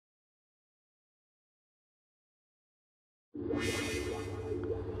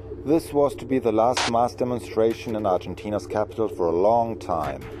This was to be the last mass demonstration in Argentina's capital for a long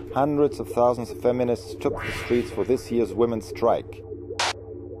time. Hundreds of thousands of feminists took the streets for this year's women's strike.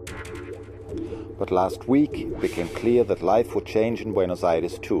 But last week it became clear that life would change in Buenos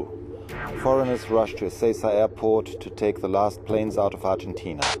Aires too. Foreigners rushed to Ezeiza airport to take the last planes out of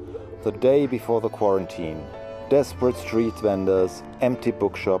Argentina. The day before the quarantine, desperate street vendors, empty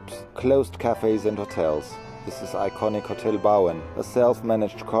bookshops, closed cafes and hotels. This is iconic Hotel Bauen, a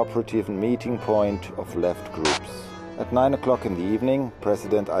self-managed cooperative and meeting point of left groups. At 9 o'clock in the evening,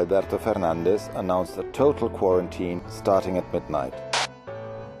 President Alberto Fernandez announced a total quarantine starting at midnight.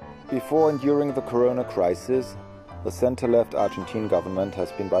 Before and during the corona crisis, the center-left Argentine government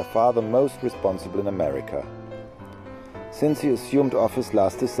has been by far the most responsible in America. Since he assumed office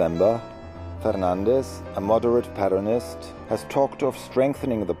last December, Fernandez, a moderate Peronist, has talked of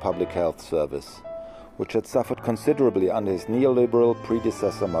strengthening the public health service, which had suffered considerably under his neoliberal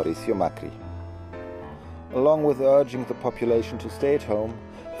predecessor Mauricio Macri. Along with urging the population to stay at home,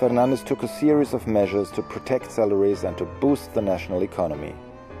 Fernandez took a series of measures to protect salaries and to boost the national economy.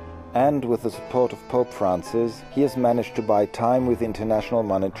 And with the support of Pope Francis, he has managed to buy time with the International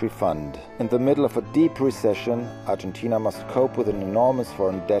Monetary Fund. In the middle of a deep recession, Argentina must cope with an enormous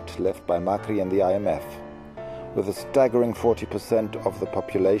foreign debt left by Macri and the IMF. With a staggering 40% of the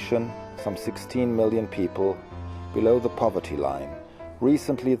population, some 16 million people, below the poverty line.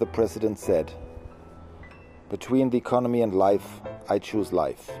 Recently the president said, "Between the economy and life, I choose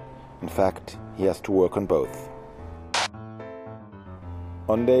life." In fact, he has to work on both.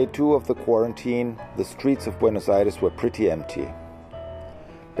 On day 2 of the quarantine, the streets of Buenos Aires were pretty empty.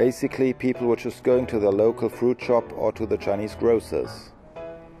 Basically, people were just going to their local fruit shop or to the Chinese grocers.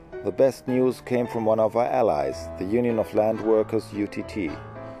 The best news came from one of our allies, the Union of Land Workers, UTT.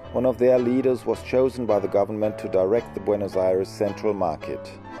 One of their leaders was chosen by the government to direct the Buenos Aires central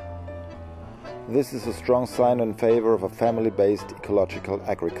market. This is a strong sign in favor of a family-based ecological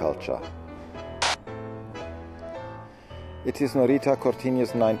agriculture. It is Norita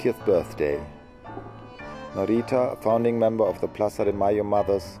Cortiño's 90th birthday. Norita, a founding member of the Plaza de Mayo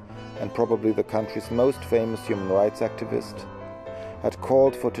Mothers and probably the country's most famous human rights activist, had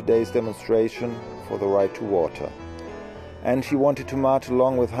called for today's demonstration for the right to water. And she wanted to march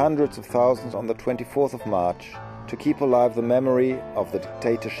along with hundreds of thousands on the 24th of March to keep alive the memory of the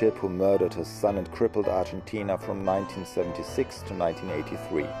dictatorship who murdered her son and crippled Argentina from 1976 to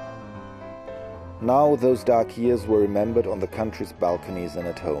 1983. Now those dark years were remembered on the country's balconies and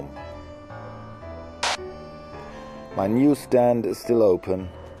at home. My newsstand is still open,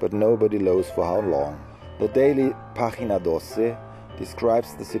 but nobody knows for how long. The daily Página 12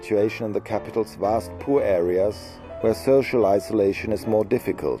 describes the situation in the capital's vast poor areas where social isolation is more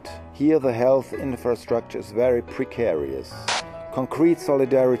difficult. Here the health infrastructure is very precarious. Concrete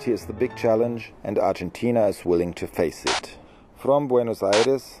solidarity is the big challenge, and Argentina is willing to face it. From Buenos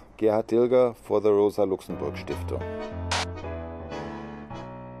Aires, Gerhard Dilger for the Rosa Luxemburg Stiftung.